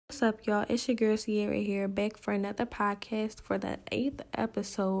What's up, y'all? It's your girl Sierra here, back for another podcast for the 8th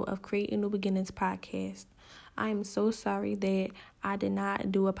episode of Creating New Beginnings podcast. I am so sorry that I did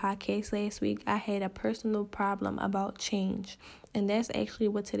not do a podcast last week. I had a personal problem about change, and that's actually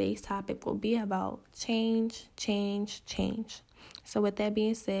what today's topic will be about: change, change, change. So with that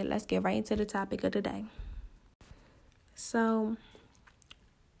being said, let's get right into the topic of the day. So,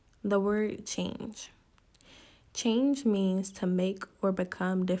 the word change. Change means to make or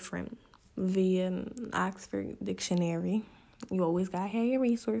become different via Oxford Dictionary. You always got to have your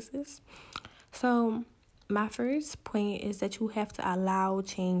resources. So, my first point is that you have to allow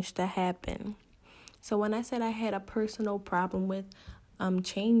change to happen. So, when I said I had a personal problem with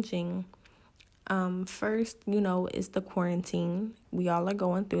changing, first, is the quarantine. We all are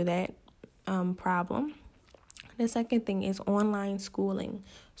going through that problem. The second thing is online schooling.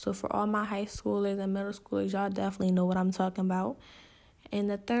 So for all my high schoolers and middle schoolers, y'all definitely know what I'm talking about. And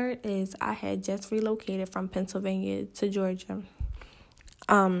the third is I had just relocated from Pennsylvania to Georgia.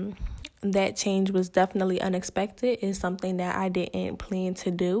 That change was definitely unexpected. It's something that I didn't plan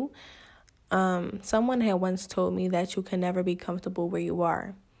to do. Someone had once told me that you can never be comfortable where you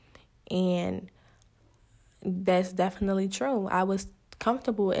are. And that's definitely true. I was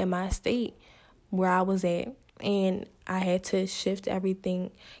comfortable in my state where I was at, and I had to shift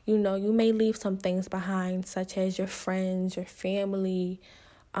everything. You may leave some things behind, such as your friends, your family,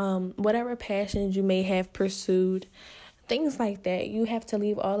 whatever passions you may have pursued, things like that. You have to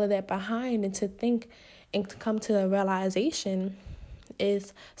leave all of that behind, and to think and to come to the realization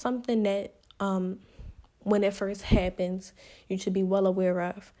is something that when it first happens, you should be well aware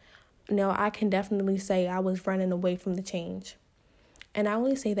of. Now, I can definitely say I was running away from the change. And I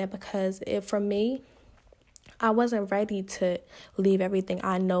only say that because for me, I wasn't ready to leave everything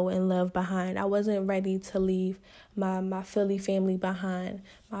I know and love behind. I wasn't ready to leave my Philly family behind,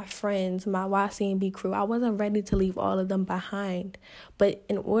 my friends, my YCNB crew. I wasn't ready to leave all of them behind. But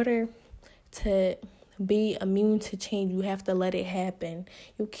in order to be immune to change, you have to let it happen.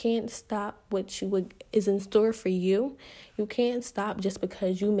 You can't stop what is in store for you. You can't stop just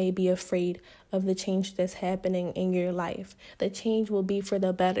because you may be afraid of the change that's happening in your life. The change will be for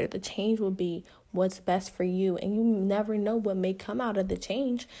the better. The change will be what's best for you, and you never know what may come out of the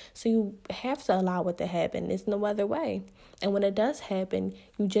change, so you have to allow it to happen. There's no other way. And when it does happen,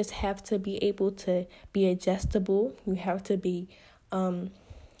 you just have to be able to be adjustable. You have to be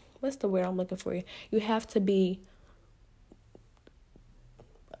what's the word I'm looking for? You have to be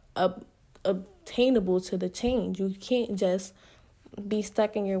obtainable to the change. You can't just be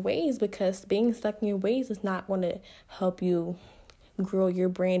stuck in your ways, because being stuck in your ways is not going to help you grow your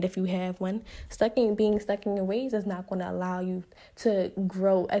brand if you have one. Being stuck in your ways is not going to allow you to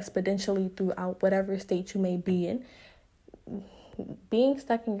grow exponentially throughout whatever state you may be in. Being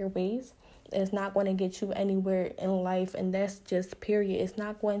stuck in your ways is not going to get you anywhere in life, and that's just period. It's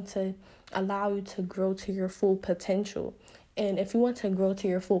not going to allow you to grow to your full potential. And if you want to grow to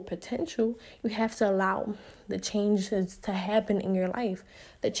your full potential, you have to allow the changes to happen in your life.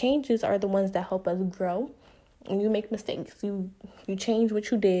 The changes are the ones that help us grow. And you make mistakes. You change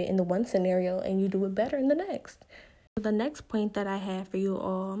what you did in the one scenario, and you do it better in the next. The next point that I have for you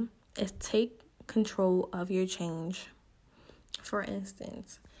all is take control of your change. For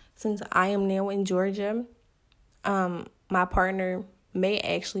instance, since I am now in Georgia, my partner may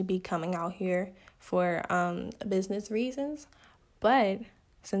actually be coming out here for business reasons. But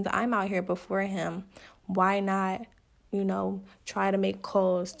since I'm out here before him, why not, try to make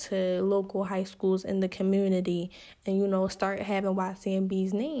calls to local high schools in the community and, start having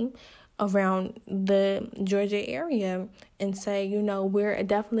YCNB's name around the Georgia area and say, we're a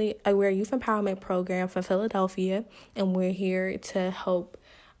youth empowerment program for Philadelphia, and we're here to help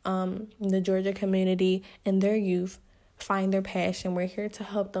the Georgia community and their youth find their passion. We're here to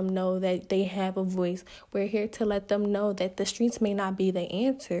help them know that they have a voice. We're here to let them know that the streets may not be the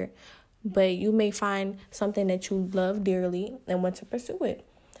answer, but you may find something that you love dearly and want to pursue it.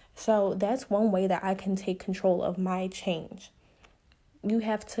 So that's one way that I can take control of my change. You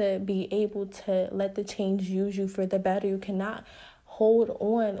have to be able to let the change use you for the better. You cannot hold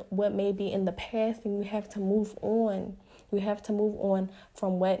on what may be in the past, and you have to move on. You have to move on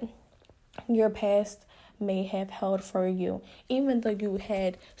from what your past may have held for you. Even though you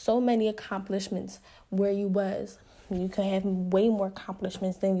had so many accomplishments where you was, you could have way more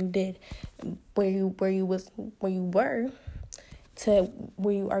accomplishments than you did where you were to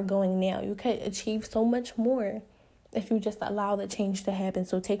where you are going now. You could achieve so much more if you just allow the change to happen.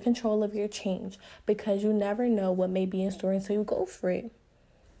 So take control of your change, because you never know what may be in store until you go for it.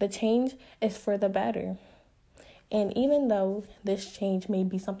 The change is for the better. And even though this change may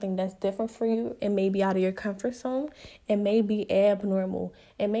be something that's different for you, it may be out of your comfort zone, it may be abnormal,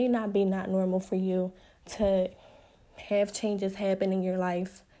 it may not be not normal for you to have changes happen in your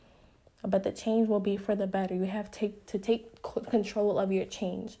life, but the change will be for the better. You have to take control of your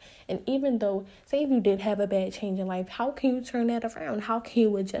change. And even though, say if you did have a bad change in life, how can you turn that around? How can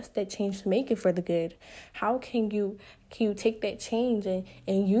you adjust that change to make it for the good? How can you take that change and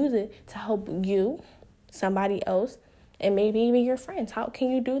use it to help you, somebody else, and maybe even your friends? How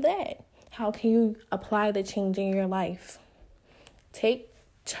can you do that? How can you apply the change in your life? Take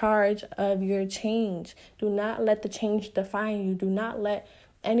charge of your change. Do not let the change define you. Do not let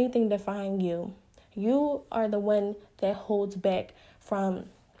anything define you. You are the one that holds back from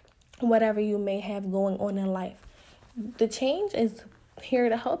whatever you may have going on in life. The change is here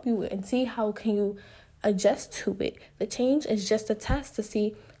to help you and see how can you adjust to it. The change is just a test to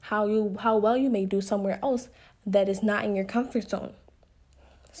see how well you may do somewhere else that is not in your comfort zone.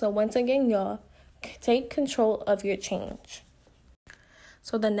 So once again, y'all, take control of your change.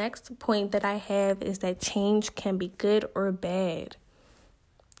 So the next point that I have is that change can be good or bad.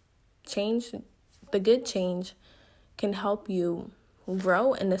 Change, the good change, can help you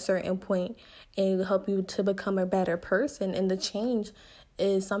grow in a certain point and help you to become a better person. And the change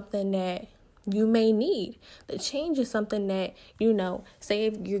is something that you may need. The change is something that, say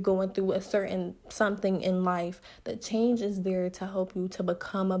if you're going through a certain something in life, the change is there to help you to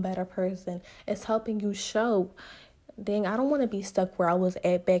become a better person. It's helping you show, dang, I don't want to be stuck where I was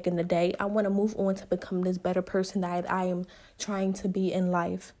at back in the day. I want to move on to become this better person that I am trying to be in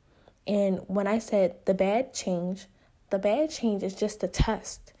life. And when I said the bad change is just a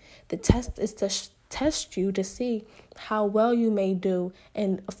test. The test is to test you to see how well you may do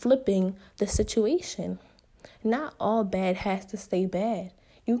in flipping the situation. Not all bad has to stay bad.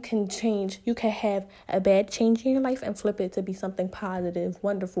 You can have a bad change in your life and flip it to be something positive,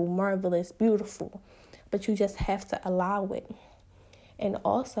 wonderful, marvelous, beautiful. But you just have to allow it. And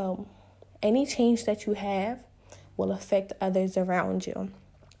also, any change that you have will affect others around you.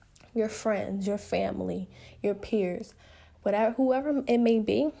 Your friends, your family, your peers, whoever it may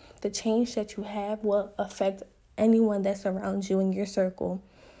be, the change that you have will affect anyone that's around you in your circle.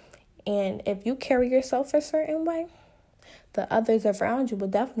 And if you carry yourself a certain way, the others around you will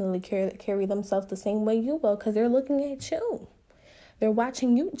definitely carry themselves the same way you will, because they're looking at you. They're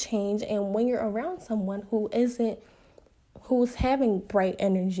watching you change. And when you're around someone who's having bright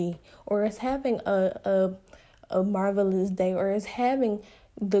energy, or is having a marvelous day, or is having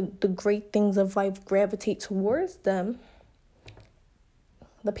the great things of life gravitate towards them,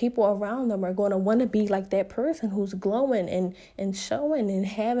 the people around them are going to want to be like that person who's glowing and showing and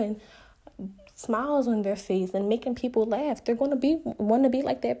having smiles on their face and making people laugh. They're going to want to be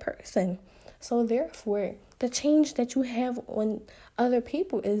like that person. So therefore, the change that you have on other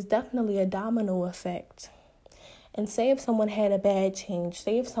people is definitely a domino effect. And say if someone had a bad change,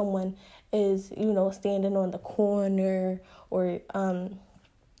 say if someone is, standing on the corner or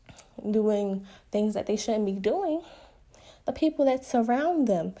doing things that they shouldn't be doing, the people that surround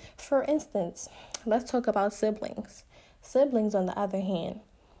them. For instance, let's talk about siblings. Siblings, on the other hand,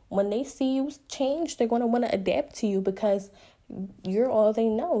 when they see you change, they're going to want to adapt to you because you're all they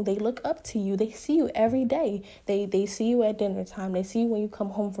know. They look up to you. They see you every day. They see you at dinner time. They see you when you come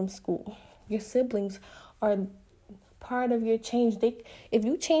home from school. Your siblings are part of your change. If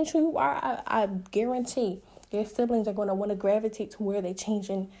you change who you are, I guarantee your siblings are going to want to gravitate to where they change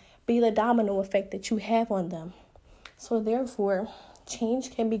and be the domino effect that you have on them. So therefore,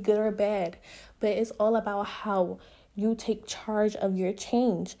 change can be good or bad, but it's all about how you take charge of your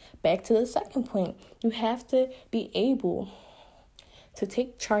change. Back to the second point, you have to be able to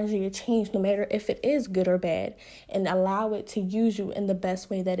take charge of your change, no matter if it is good or bad, and allow it to use you in the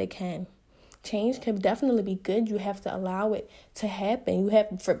best way that it can. Change can definitely be good. You have to allow it to happen.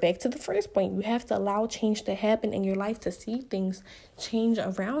 Back to the first point, you have to allow change to happen in your life to see things change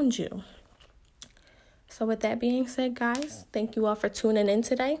around you. So with that being said, guys, thank you all for tuning in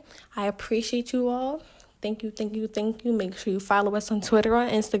today. I appreciate you all. Thank you. Make sure you follow us on Twitter or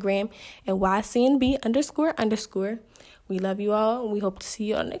Instagram at YCNB__. We love you all, and we hope to see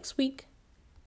you all next week.